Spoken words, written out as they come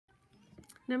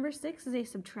Number 6 is a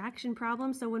subtraction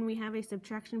problem. So when we have a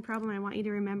subtraction problem, I want you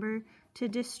to remember to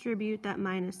distribute that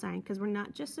minus sign, because we're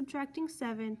not just subtracting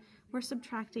 7, we're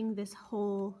subtracting this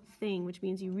whole thing, which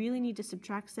means you really need to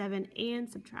subtract 7 and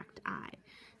subtract I.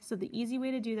 So the easy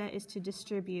way to do that is to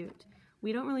distribute.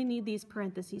 We don't really need these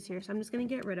parentheses here, so I'm just going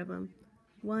to get rid of them.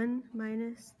 1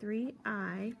 minus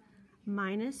 3I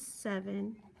minus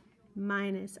 7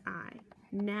 minus I.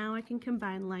 Now I can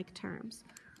combine like terms.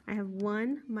 I have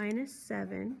 1 minus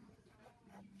 7,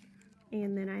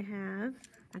 and then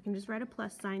I can just write a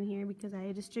plus sign here because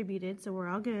I distributed, so we're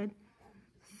all good.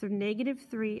 Negative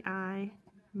 3I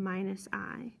minus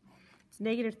I. It's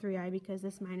negative 3I because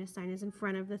this minus sign is in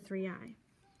front of the 3I.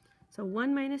 So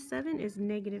 1 minus 7 is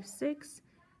negative 6.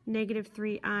 Negative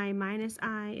 3I minus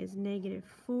I is negative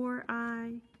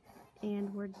 4I,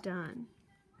 and we're done.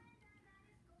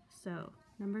 So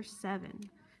number 7.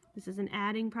 This is an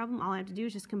adding problem. All I have to do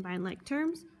is just combine like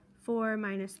terms. 4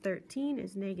 minus 13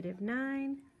 is negative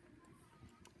 9.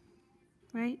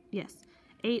 Right? Yes.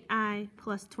 8I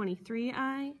plus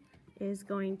 23I is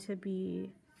going to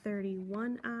be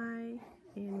 31I,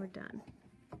 and we're done.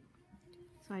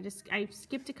 So I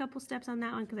skipped a couple steps on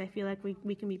that one because I feel like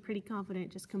we can be pretty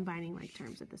confident just combining like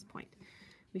terms at this point.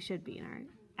 We should be in our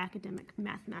academic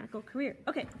mathematical career.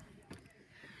 Okay.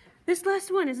 This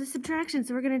last one is a subtraction,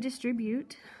 so we're going to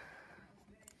distribute.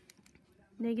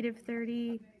 Negative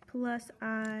 30 plus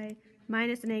I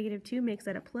minus negative 2 makes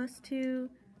that a plus 2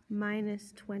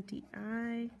 minus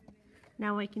 20I.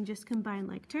 Now I can just combine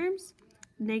like terms.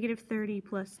 Negative 30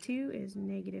 plus 2 is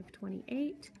negative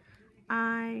 28.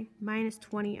 I minus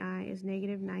 20I is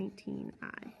negative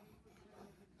 19I.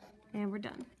 And we're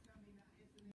done.